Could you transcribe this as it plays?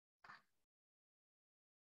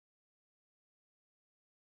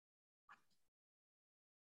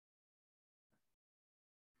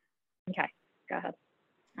Okay, go ahead.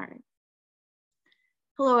 All right.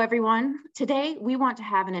 Hello, everyone. Today, we want to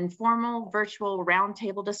have an informal virtual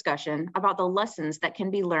roundtable discussion about the lessons that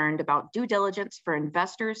can be learned about due diligence for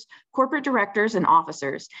investors, corporate directors and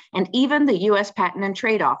officers, and even the U.S. Patent and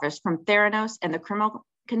Trade Office from Theranos and the criminal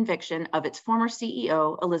conviction of its former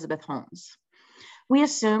CEO, Elizabeth Holmes. We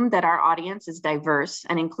assume that our audience is diverse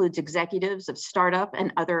and includes executives of startup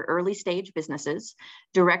and other early stage businesses,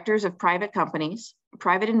 directors of private companies,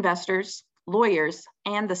 private investors, lawyers,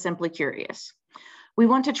 and the simply curious. We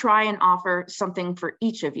want to try and offer something for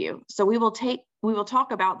each of you. So we will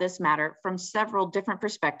talk about this matter from several different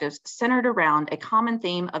perspectives centered around a common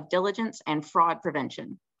theme of diligence and fraud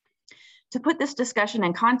prevention. To put this discussion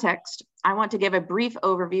in context, I want to give a brief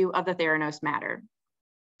overview of the Theranos matter.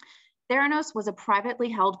 Theranos was a privately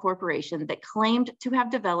held corporation that claimed to have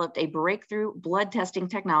developed a breakthrough blood testing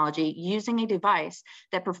technology using a device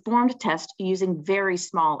that performed tests using very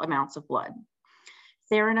small amounts of blood.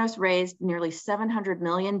 Theranos raised nearly $700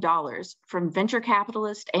 million from venture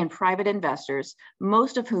capitalists and private investors,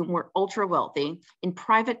 most of whom were ultra wealthy, in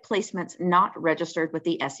private placements not registered with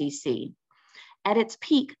the SEC. At its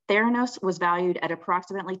peak, Theranos was valued at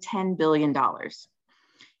approximately $10 billion.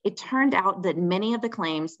 It turned out that many of the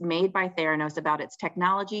claims made by Theranos about its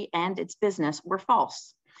technology and its business were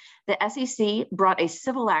false. The SEC brought a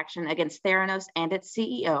civil action against Theranos and its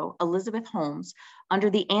CEO, Elizabeth Holmes, under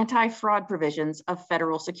the anti-fraud provisions of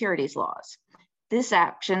federal securities laws. This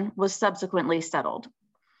action was subsequently settled.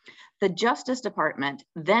 The Justice Department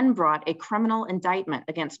then brought a criminal indictment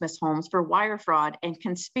against Ms. Holmes for wire fraud and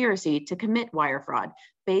conspiracy to commit wire fraud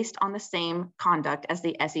based on the same conduct as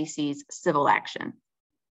the SEC's civil action.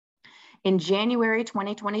 In January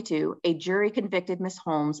 2022, a jury convicted Ms.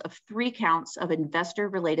 Holmes of 3 counts of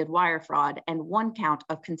investor-related wire fraud and 1 count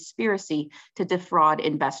of conspiracy to defraud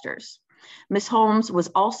investors. Ms. Holmes was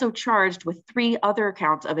also charged with 3 other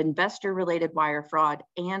counts of investor-related wire fraud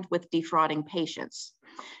and with defrauding patients.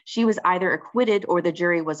 She was either acquitted or the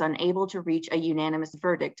jury was unable to reach a unanimous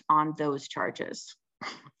verdict on those charges.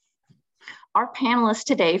 Our panelists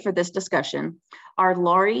today for this discussion are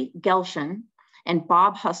Laurie Gelshen and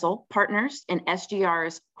Bob Hustle, partners in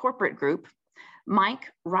SGR's corporate group,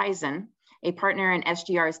 Mike Risen, a partner in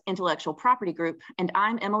SGR's intellectual property group, and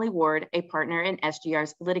I'm Emily Ward, a partner in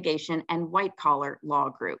SGR's litigation and white collar law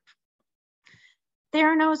group.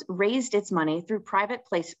 Theranos raised its money through private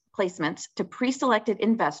placements to pre-selected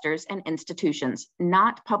investors and institutions,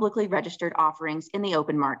 not publicly registered offerings in the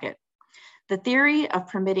open market. The theory of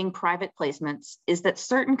permitting private placements is that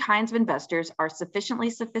certain kinds of investors are sufficiently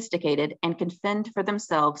sophisticated and can fend for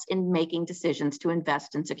themselves in making decisions to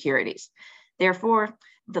invest in securities. Therefore,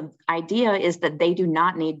 the idea is that they do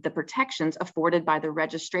not need the protections afforded by the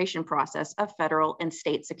registration process of federal and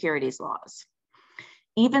state securities laws.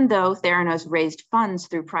 Even though Theranos raised funds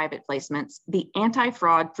through private placements, the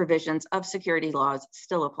anti-fraud provisions of security laws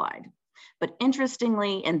still applied. But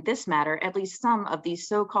interestingly, in this matter, at least some of these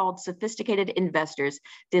so-called sophisticated investors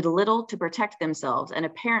did little to protect themselves and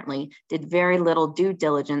apparently did very little due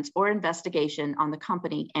diligence or investigation on the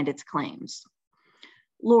company and its claims.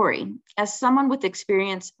 Laurie, as someone with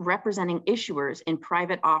experience representing issuers in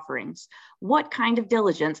private offerings, what kind of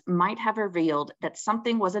diligence might have revealed that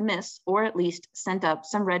something was amiss or at least sent up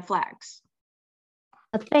some red flags?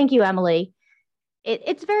 Thank you, Emily.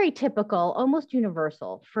 It's very typical, almost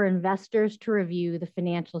universal, for investors to review the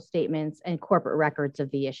financial statements and corporate records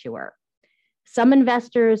of the issuer. Some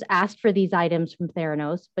investors asked for these items from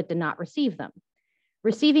Theranos, but did not receive them.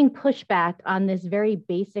 Receiving pushback on this very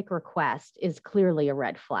basic request is clearly a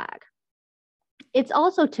red flag. It's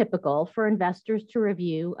also typical for investors to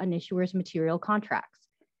review an issuer's material contracts.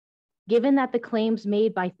 Given that the claims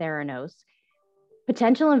made by Theranos,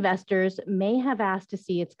 potential investors may have asked to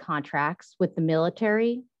see its contracts with the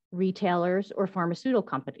military, retailers, or pharmaceutical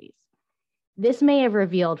companies. This may have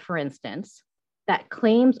revealed, for instance, that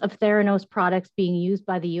claims of Theranos products being used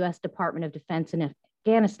by the U.S. Department of Defense in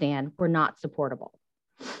Afghanistan were not supportable.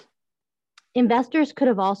 Investors could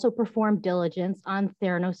have also performed diligence on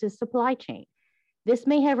Theranos' supply chain. This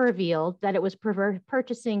may have revealed that it was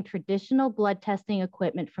purchasing traditional blood testing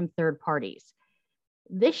equipment from third parties.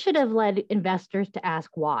 This should have led investors to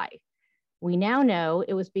ask why. We now know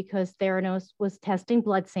it was because Theranos was testing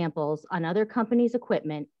blood samples on other companies'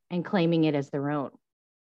 equipment and claiming it as their own.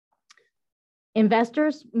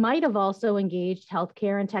 Investors might have also engaged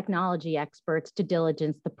healthcare and technology experts to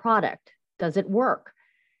diligence the product. Does it work?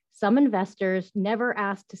 Some investors never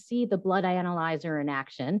asked to see the blood analyzer in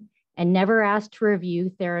action and never asked to review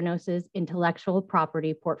Theranos' intellectual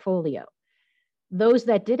property portfolio. Those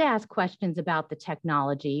that did ask questions about the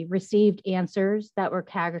technology received answers that were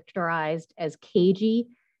characterized as cagey,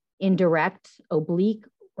 indirect, oblique,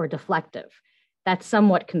 or deflective. That's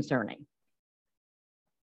somewhat concerning.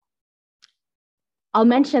 I'll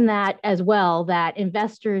mention that as well, that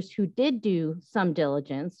investors who did do some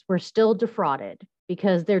diligence were still defrauded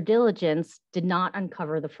because their diligence did not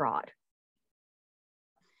uncover the fraud.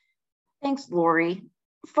 Thanks, Lori.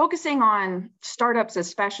 Focusing on startups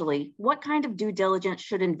especially, what kind of due diligence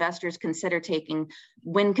should investors consider taking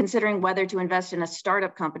when considering whether to invest in a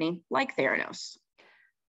startup company like Theranos?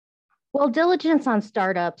 Well, diligence on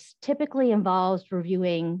startups typically involves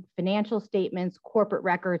reviewing financial statements, corporate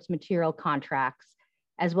records, material contracts,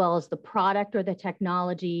 as well as the product or the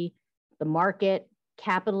technology, the market,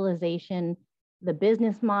 capitalization, the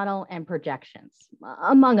business model, and projections,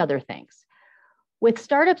 among other things. With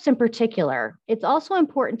startups in particular, it's also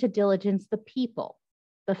important to diligence the people,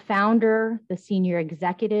 the founder, the senior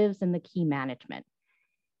executives, and the key management.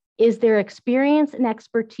 Is there experience and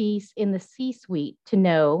expertise in the C-suite to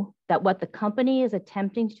know that what the company is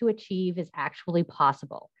attempting to achieve is actually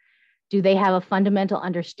possible? Do they have a fundamental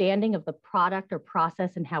understanding of the product or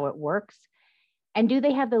process and how it works? And do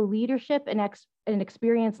they have the leadership and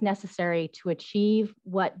experience necessary to achieve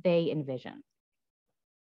what they envision?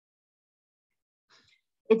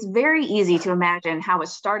 It's very easy to imagine how a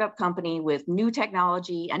startup company with new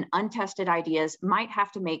technology and untested ideas might have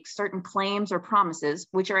to make certain claims or promises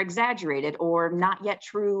which are exaggerated or not yet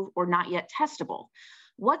true or not yet testable.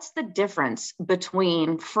 What's the difference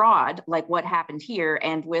between fraud, like what happened here,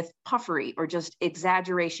 and with puffery or just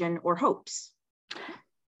exaggeration or hopes?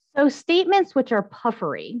 So statements which are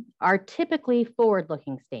puffery are typically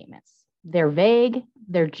forward-looking statements. They're vague,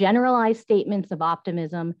 they're generalized statements of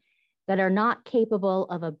optimism that are not capable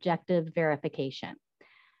of objective verification.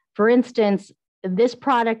 For instance, this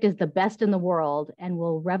product is the best in the world and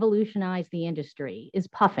will revolutionize the industry is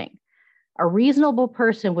puffing. A reasonable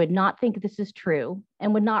person would not think this is true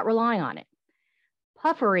and would not rely on it.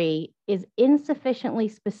 Puffery is insufficiently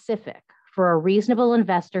specific for a reasonable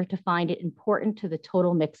investor to find it important to the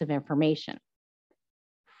total mix of information.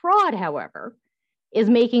 Fraud, however, is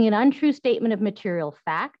making an untrue statement of material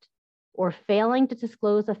fact or failing to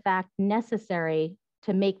disclose a fact necessary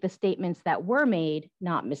to make the statements that were made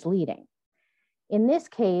not misleading. In this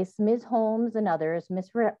case, Ms. Holmes and others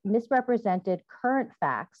misrepresented current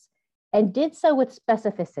facts and did so with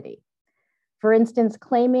specificity. For instance,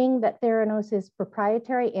 claiming that Theranos'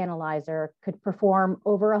 proprietary analyzer could perform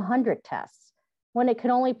over 100 tests when it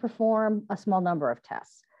could only perform a small number of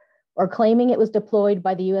tests, or claiming it was deployed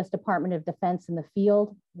by the US Department of Defense in the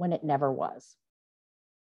field when it never was.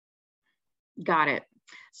 Got it.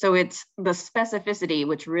 So it's the specificity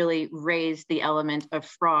which really raised the element of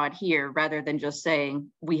fraud here, rather than just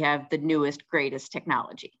saying we have the newest, greatest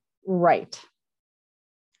technology. Right.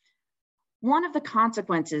 One of the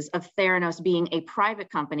consequences of Theranos being a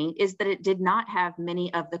private company is that it did not have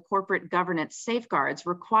many of the corporate governance safeguards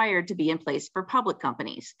required to be in place for public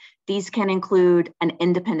companies. These can include an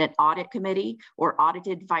independent audit committee or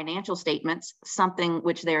audited financial statements, something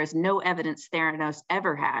which there is no evidence Theranos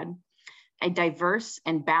ever had, a diverse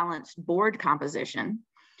and balanced board composition.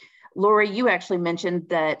 Lori, you actually mentioned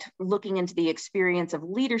that looking into the experience of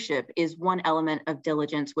leadership is one element of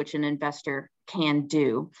diligence which an investor can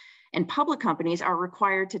do. And public companies are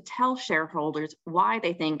required to tell shareholders why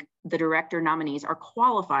they think the director nominees are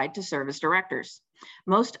qualified to serve as directors.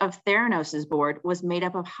 Most of Theranos' board was made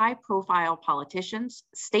up of high-profile politicians,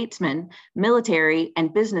 statesmen, military,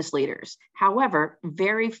 and business leaders. However,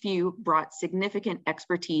 very few brought significant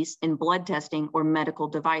expertise in blood testing or medical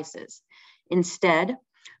devices. Instead,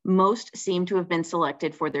 most seem to have been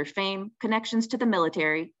selected for their fame, connections to the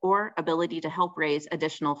military, or ability to help raise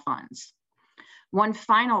additional funds. One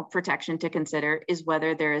final protection to consider is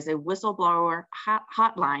whether there is a whistleblower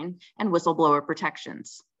hotline and whistleblower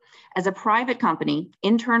protections. As a private company,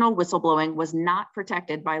 internal whistleblowing was not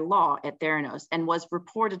protected by law at Theranos and was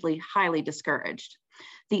reportedly highly discouraged.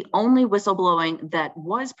 The only whistleblowing that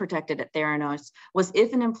was protected at Theranos was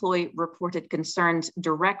if an employee reported concerns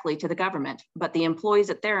directly to the government, but the employees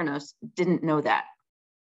at Theranos didn't know that.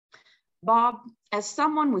 Bob, as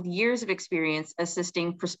someone with years of experience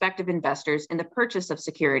assisting prospective investors in the purchase of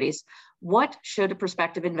securities, what should a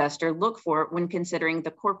prospective investor look for when considering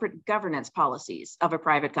the corporate governance policies of a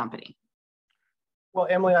private company? Well,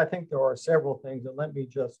 Emily, I think there are several things, and let me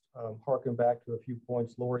just harken back to a few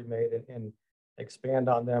points Lori made and expand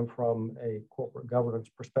on them from a corporate governance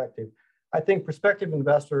perspective. I think prospective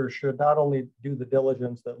investors should not only do the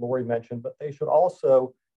diligence that Lori mentioned, but they should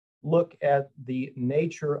also look at the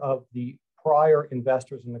nature of the prior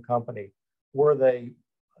investors in the company. Were they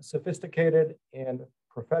sophisticated and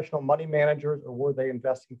professional money managers, or were they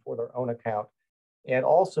investing for their own account? And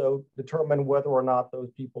also determine whether or not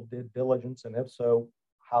those people did diligence, and if so,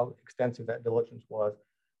 how extensive that diligence was.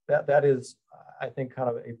 That is, I think, kind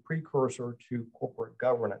of a precursor to corporate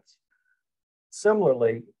governance.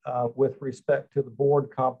 Similarly, with respect to the board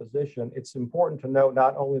composition, it's important to know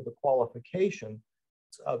not only the qualifications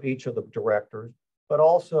of each of the directors, but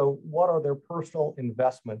also what are their personal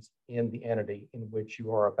investments in the entity in which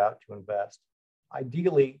you are about to invest.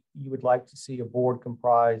 Ideally, you would like to see a board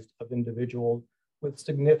comprised of individuals with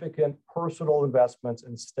significant personal investments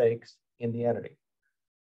and stakes in the entity.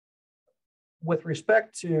 With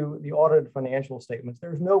respect to the audited financial statements,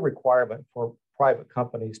 there's no requirement for private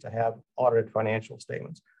companies to have audited financial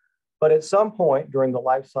statements. But at some point during the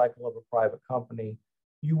life cycle of a private company,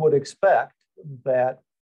 you would expect that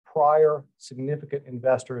prior significant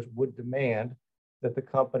investors would demand that the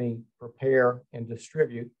company prepare and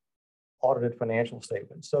distribute audited financial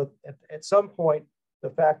statements. So at some point,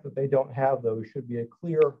 the fact that they don't have those should be a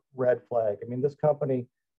clear red flag. I mean, this company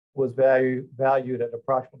was valued at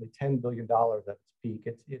approximately $10 billion at its peak.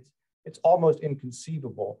 It's almost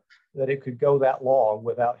inconceivable that it could go that long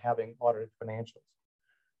without having audited financials.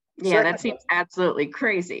 Yeah, second, that seems absolutely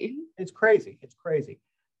crazy. It's crazy. It's crazy.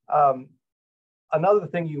 Another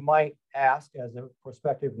thing you might ask as a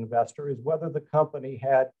prospective investor is whether the company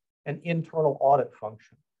had an internal audit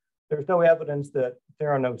function. There's no evidence that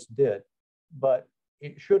Theranos did, but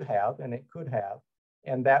it should have, and it could have,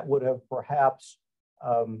 and that would have perhaps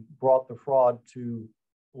brought the fraud to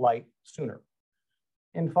light sooner.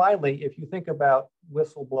 And finally, if you think about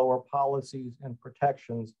whistleblower policies and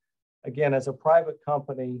protections, again, as a private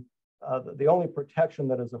company, the only protection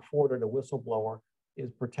that is afforded a whistleblower is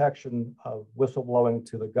protection of whistleblowing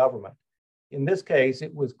to the government. In this case,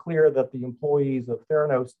 it was clear that the employees of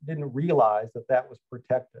Theranos didn't realize that that was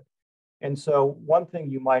protected. And so one thing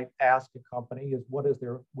you might ask a company is, what is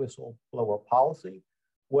their whistleblower policy?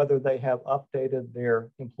 Whether they have updated their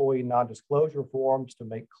employee non-disclosure forms to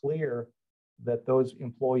make clear that those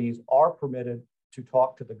employees are permitted to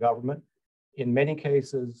talk to the government. In many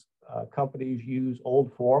cases, companies use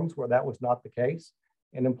old forms where that was not the case,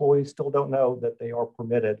 and employees still don't know that they are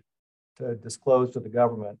permitted to disclose to the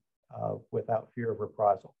government without fear of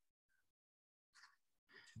reprisal.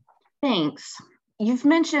 Thanks. You've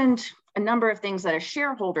mentioned a number of things that a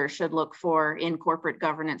shareholder should look for in corporate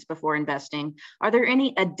governance before investing. Are there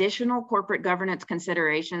any additional corporate governance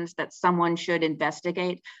considerations that someone should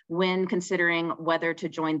investigate when considering whether to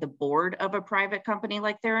join the board of a private company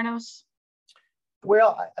like Theranos?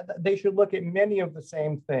 Well, they should look at many of the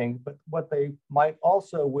same things, but what they might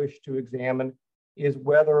also wish to examine is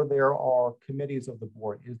whether there are committees of the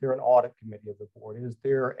board. Is there an audit committee of the board? Is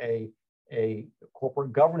there a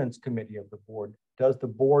corporate governance committee of the board? Does the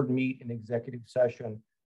board meet in executive session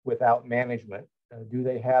without management? Do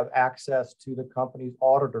they have access to the company's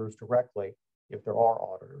auditors directly, if there are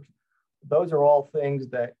auditors? Those are all things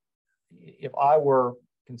that if I were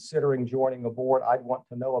considering joining a board, I'd want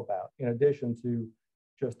to know about, in addition to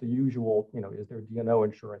just the usual, is there D&O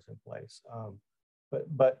insurance in place?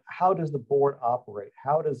 But how does the board operate?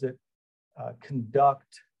 How does it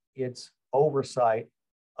conduct its oversight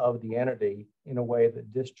of the entity in a way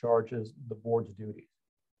that discharges the board's duties?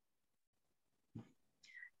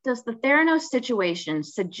 Does the Theranos situation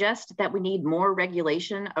suggest that we need more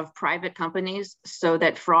regulation of private companies so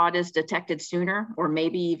that fraud is detected sooner or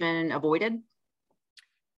maybe even avoided?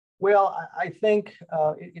 Well, I think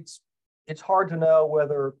it's hard to know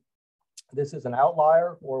whether this is an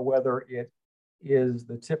outlier or whether it is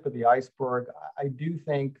the tip of the iceberg. I do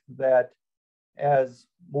think that as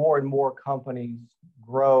more and more companies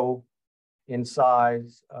grow in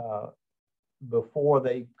size before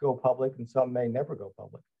they go public, and some may never go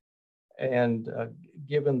public, and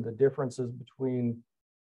given the differences between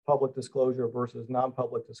public disclosure versus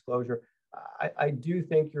non-public disclosure, I do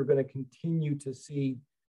think you're going to continue to see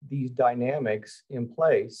these dynamics in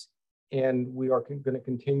place, and we are going to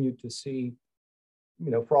continue to see,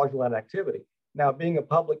 fraudulent activity. Now, being a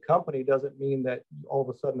public company doesn't mean that you all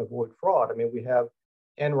of a sudden avoid fraud. I mean, we have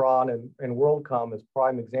Enron and WorldCom as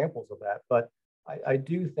prime examples of that. But I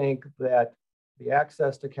do think that the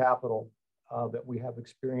access to capital that we have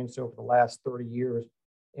experienced over the last 30 years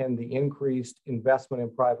and the increased investment in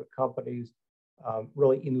private companies,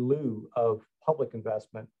 really in lieu of public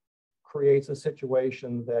investment, creates a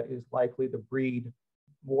situation that is likely to breed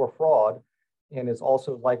more fraud and is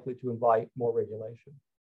also likely to invite more regulation.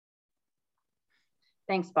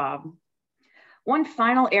 Thanks, Bob. One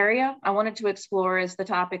final area I wanted to explore is the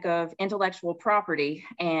topic of intellectual property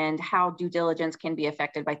and how due diligence can be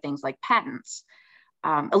affected by things like patents.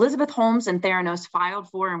 Elizabeth Holmes and Theranos filed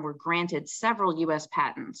for and were granted several US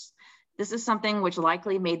patents. This is something which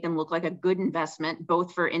likely made them look like a good investment,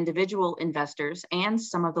 both for individual investors and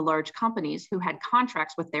some of the large companies who had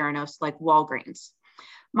contracts with Theranos like Walgreens.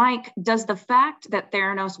 Mike, does the fact that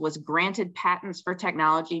Theranos was granted patents for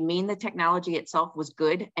technology mean the technology itself was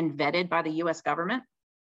good and vetted by the US government?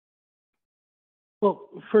 Well,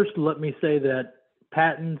 first, let me say that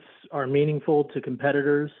patents are meaningful to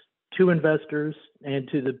competitors, to investors, and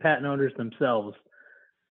to the patent owners themselves.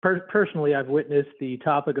 Personally, I've witnessed the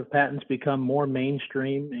topic of patents become more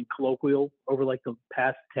mainstream and colloquial over like the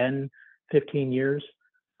past 10, 15 years.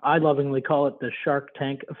 I lovingly call it the Shark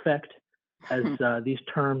Tank effect, as these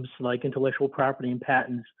terms like intellectual property and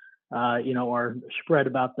patents, are spread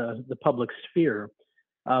about the public sphere.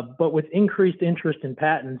 But with increased interest in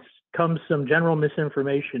patents comes some general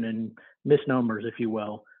misinformation and misnomers, if you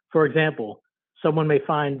will. For example, someone may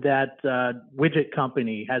find that widget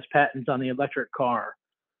company has patents on the electric car.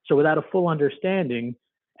 So without a full understanding,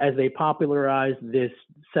 as they popularize this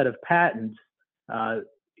set of patents,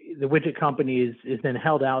 the widget company is then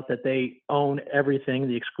held out that they own everything,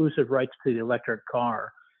 the exclusive rights to the electric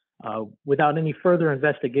car. Without any further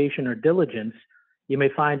investigation or diligence, you may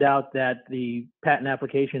find out that the patent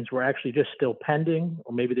applications were actually just still pending,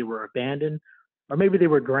 or maybe they were abandoned, or maybe they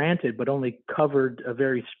were granted but only covered a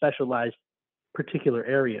very specialized particular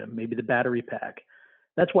area, maybe the battery pack.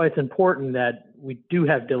 That's why it's important that we do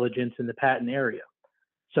have diligence in the patent area.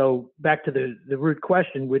 So back to the root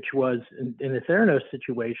question, which was in the Theranos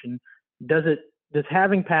situation, does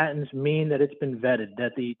having patents mean that it's been vetted,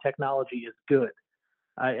 that the technology is good?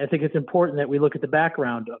 I think it's important that we look at the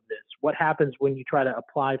background of this. What happens when you try to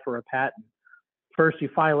apply for a patent? First, you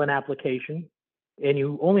file an application, and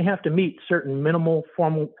you only have to meet certain minimal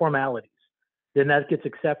formalities. Then that gets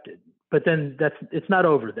accepted. But then it's not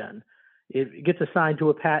over then. It gets assigned to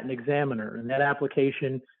a patent examiner, and that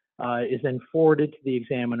application is then forwarded to the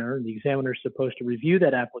examiner. And the examiner is supposed to review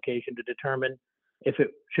that application to determine if it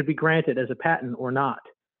should be granted as a patent or not.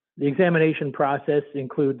 The examination process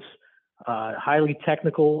includes highly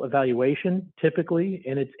technical evaluation, typically,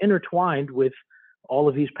 and it's intertwined with all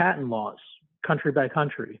of these patent laws, country by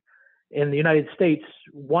country. In the United States,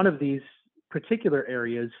 one of these particular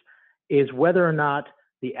areas is whether or not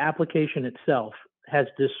the application itself has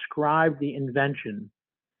described the invention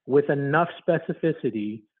with enough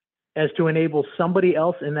specificity as to enable somebody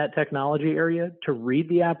else in that technology area to read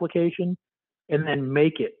the application and then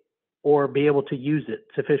make it or be able to use it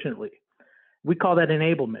sufficiently. We call that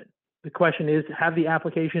enablement. The question is, have the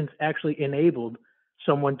applications actually enabled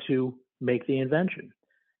someone to make the invention?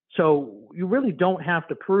 So you really don't have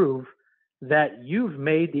to prove that you've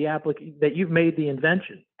made the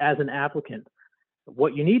invention as an applicant.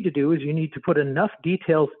 What you need to do is you need to put enough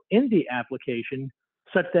details in the application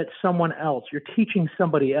such that someone else, you're teaching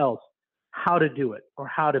somebody else how to do it or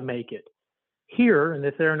how to make it. Here in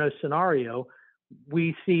the Theranos scenario,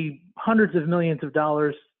 we see hundreds of millions of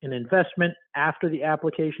dollars in investment after the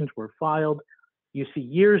applications were filed. You see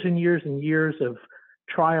years and years and years of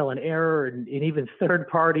trial and error and even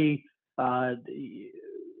third-party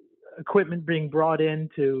equipment being brought in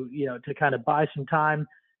to kind of buy some time.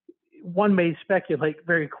 One may speculate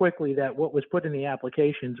very quickly that what was put in the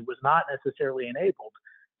applications was not necessarily enabled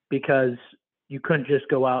because you couldn't just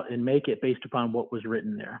go out and make it based upon what was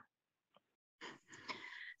written there.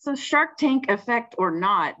 So Shark Tank effect or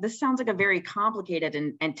not, this sounds like a very complicated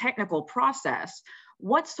and technical process.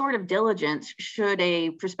 What sort of diligence should a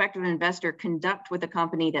prospective investor conduct with a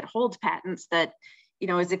company that holds patents that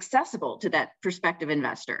is accessible to that prospective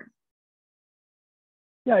investor?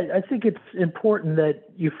 Yeah, I think it's important that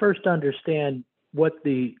you first understand what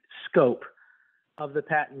the scope of the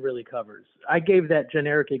patent really covers. I gave that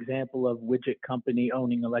generic example of widget company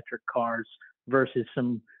owning electric cars versus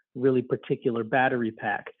some really particular battery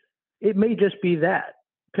pack. It may just be that.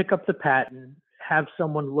 Pick up the patent, have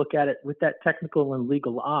someone look at it with that technical and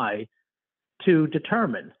legal eye to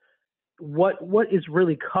determine what is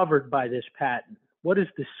really covered by this patent. What is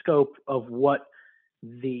the scope of what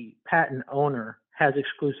the patent owner has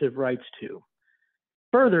exclusive rights to?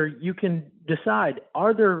 Further, you can decide,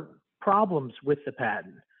 are there problems with the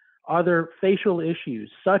patent? Are there facial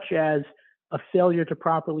issues such as a failure to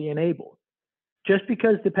properly enable? Just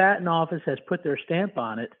because the patent office has put their stamp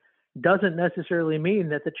on it doesn't necessarily mean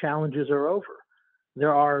that the challenges are over.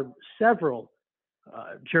 There are several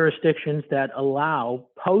jurisdictions that allow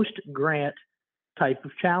post-grant type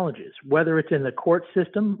of challenges, whether it's in the court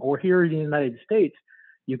system or here in the United States.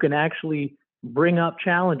 You can actually bring up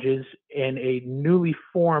challenges in a newly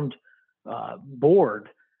formed board.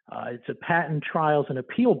 It's a Patent Trials and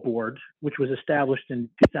Appeal Board, which was established in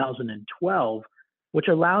 2012, which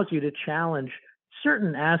allows you to challenge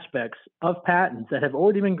certain aspects of patents that have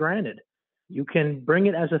already been granted. You can bring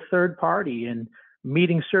it as a third party, and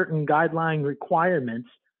meeting certain guideline requirements,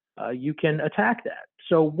 you can attack that.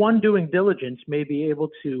 So one doing diligence may be able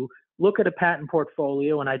to look at a patent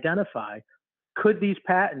portfolio and identify, could these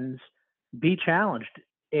patents be challenged,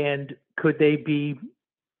 and could they be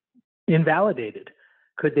invalidated?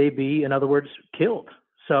 Could they be, in other words, killed?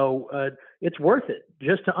 So it's worth it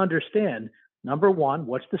just to understand, number one,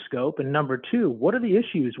 what's the scope? And number two, what are the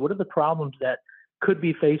issues? What are the problems that could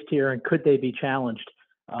be faced here, and could they be challenged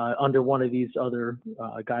under one of these other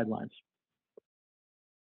guidelines?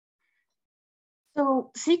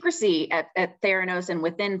 So secrecy at Theranos and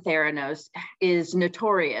within Theranos is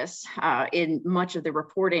notorious in much of the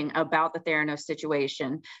reporting about the Theranos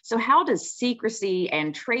situation. So how does secrecy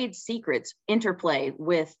and trade secrets interplay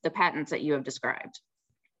with the patents that you have described?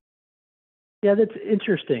 Yeah, that's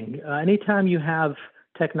interesting. Anytime you have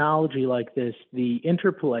technology like this, the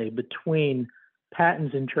interplay between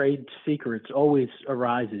patents and trade secrets always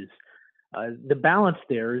arises. The balance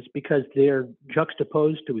there is because they're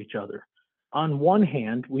juxtaposed to each other. On one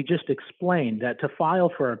hand, we just explained that to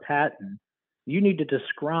file for a patent, you need to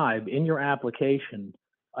describe in your application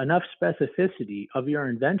enough specificity of your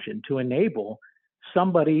invention to enable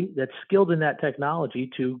somebody that's skilled in that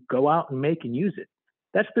technology to go out and make and use it.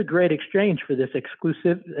 That's the great exchange for this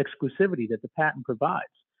exclusivity that the patent provides.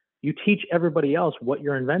 You teach everybody else what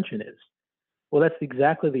your invention is. Well, that's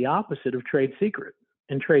exactly the opposite of trade secret.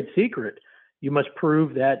 In trade secret, you must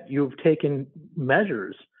prove that you've taken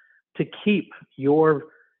measures to keep your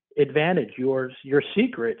advantage, your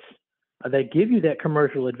secrets that give you that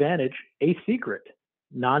commercial advantage, a secret.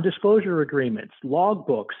 Non-disclosure agreements,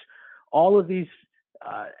 logbooks, all of these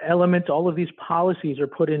elements, all of these policies are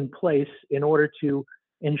put in place in order to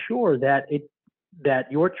ensure that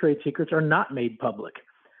your trade secrets are not made public.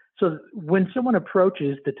 So when someone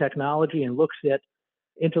approaches the technology and looks at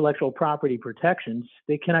intellectual property protections,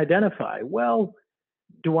 they can identify, well,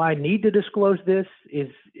 do I need to disclose this? Is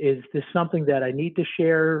this something that I need to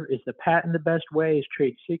share? Is the patent the best way? Is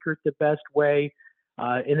trade secret the best way?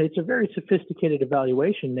 And it's a very sophisticated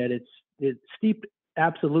evaluation that it's steeped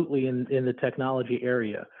absolutely in the technology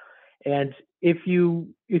area. And if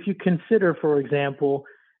you consider, for example,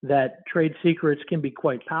 that trade secrets can be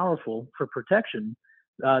quite powerful for protection,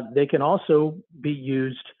 they can also be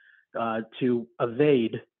used to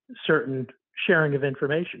evade certain sharing of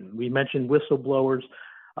information. We mentioned whistleblowers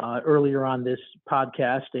earlier on this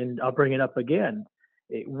podcast, and I'll bring it up again.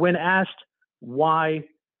 When asked why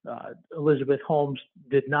Elizabeth Holmes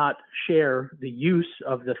did not share the use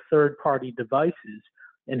of the third-party devices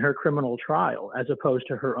in her criminal trial, as opposed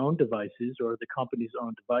to her own devices or the company's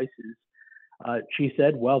own devices, she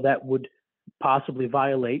said, well, that would possibly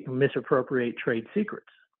violate and misappropriate trade secrets.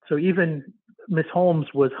 So even Ms. Holmes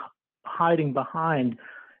was hiding behind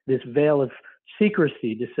this veil of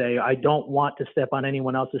secrecy to say, I don't want to step on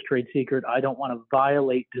anyone else's trade secret. I don't want to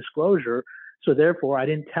violate disclosure. So therefore, I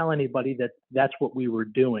didn't tell anybody that that's what we were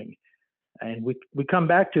doing. And we come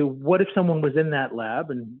back to, what if someone was in that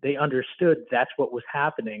lab and they understood that's what was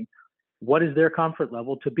happening? What is their comfort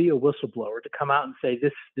level to be a whistleblower, to come out and say,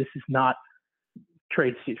 this is not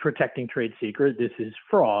protecting trade secret, this is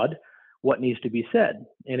fraud, what needs to be said?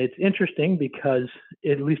 And it's interesting because,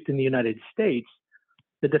 at least in the United States,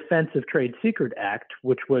 the Defense of Trade Secret Act,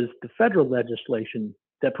 which was the federal legislation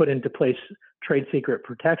that put into place trade secret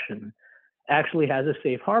protection, actually has a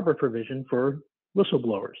safe harbor provision for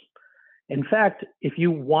whistleblowers. In fact, if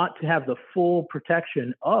you want to have the full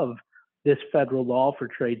protection of this federal law for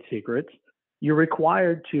trade secrets, you're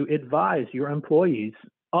required to advise your employees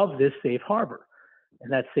of this safe harbor.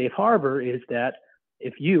 And that safe harbor is that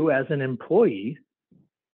if you, as an employee,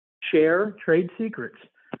 share trade secrets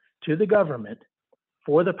to the government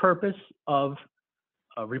for the purpose of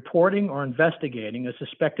reporting or investigating a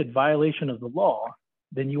suspected violation of the law,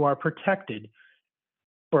 then you are protected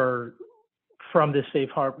from this safe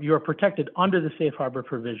harbor. You are protected under the safe harbor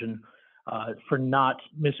provision for not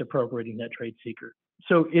misappropriating that trade secret.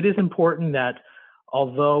 So it is important that,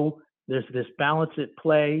 although there's this balance at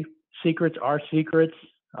play, secrets are secrets.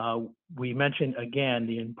 We mentioned again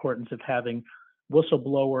the importance of having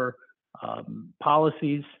whistleblower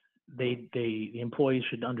policies. The employees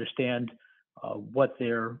should understand what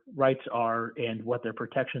their rights are and what their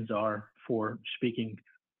protections are for speaking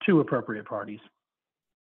to appropriate parties.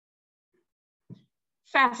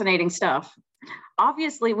 Fascinating stuff.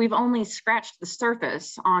 Obviously, we've only scratched the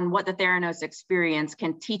surface on what the Theranos experience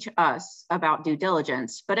can teach us about due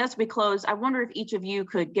diligence. But as we close, I wonder if each of you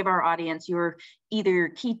could give our audience your either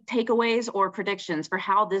key takeaways or predictions for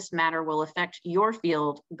how this matter will affect your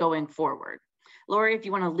field going forward. Lori, if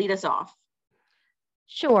you want to lead us off.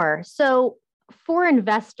 Sure. So for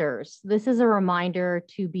investors, this is a reminder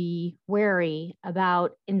to be wary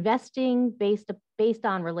about investing based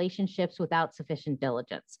on relationships without sufficient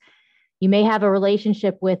diligence. You may have a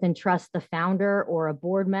relationship with and trust the founder or a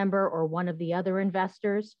board member or one of the other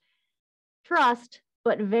investors. Trust,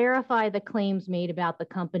 but verify the claims made about the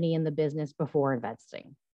company and the business before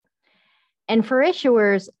investing. And for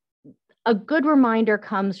issuers, a good reminder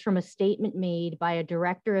comes from a statement made by a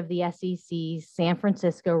director of the SEC's San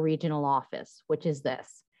Francisco regional office, which is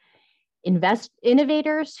this: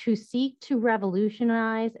 innovators who seek to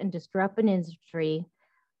revolutionize and disrupt an industry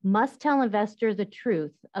must tell investors the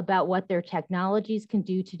truth about what their technologies can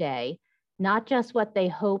do today, not just what they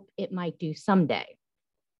hope it might do someday.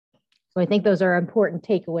 So I think those are important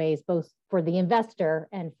takeaways, both for the investor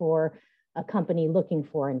and for a company looking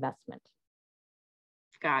for investment.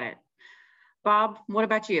 Got it. Bob, what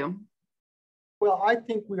about you? Well, I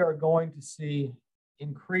think we are going to see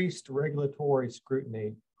increased regulatory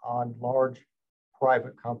scrutiny on large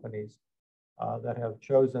private companies that have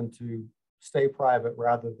chosen to stay private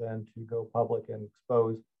rather than to go public and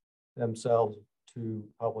expose themselves to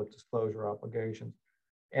public disclosure obligations.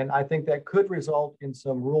 And I think that could result in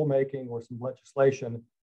some rulemaking or some legislation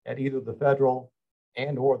at either the federal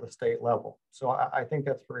and or the state level. So I think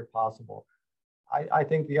that's very possible. I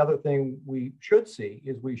think the other thing we should see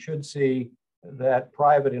is we should see that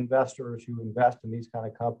private investors who invest in these kind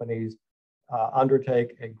of companies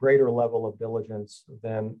undertake a greater level of diligence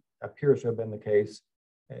than appears to have been the case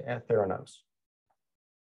at Theranos.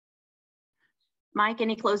 Mike,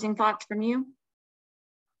 any closing thoughts from you?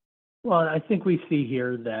 Well, I think we see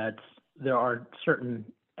here that there are certain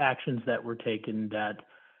actions that were taken that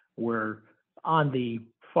were on the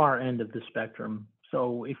far end of the spectrum.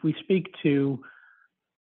 So if we speak to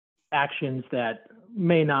actions that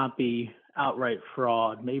may not be outright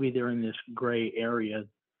fraud, maybe they're in this gray area,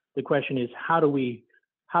 the question is, how do we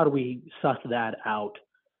suss that out?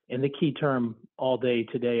 And the key term all day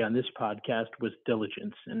today on this podcast was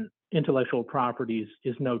diligence, and intellectual property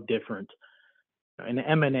is no different. In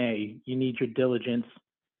M&A, you need your diligence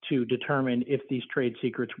to determine if these trade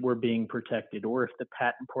secrets were being protected or if the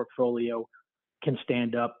patent portfolio can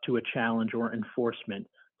stand up to a challenge or enforcement.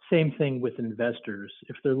 Same thing with investors.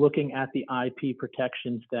 If they're looking at the IP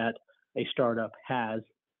protections that a startup has,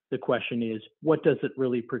 the question is, what does it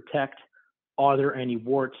really protect? Are there any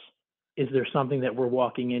warts? Is there something that we're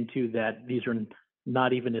walking into that these are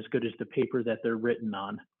not even as good as the paper that they're written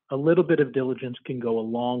on? A little bit of diligence can go a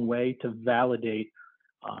long way to validate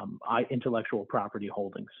intellectual property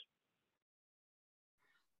holdings.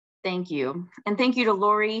 Thank you. And thank you to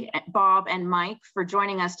Lori, Bob, and Mike for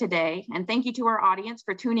joining us today. And thank you to our audience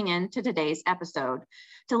for tuning in to today's episode.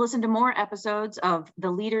 To listen to more episodes of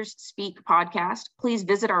the Leaders Speak podcast, please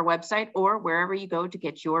visit our website or wherever you go to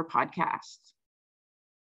get your podcasts.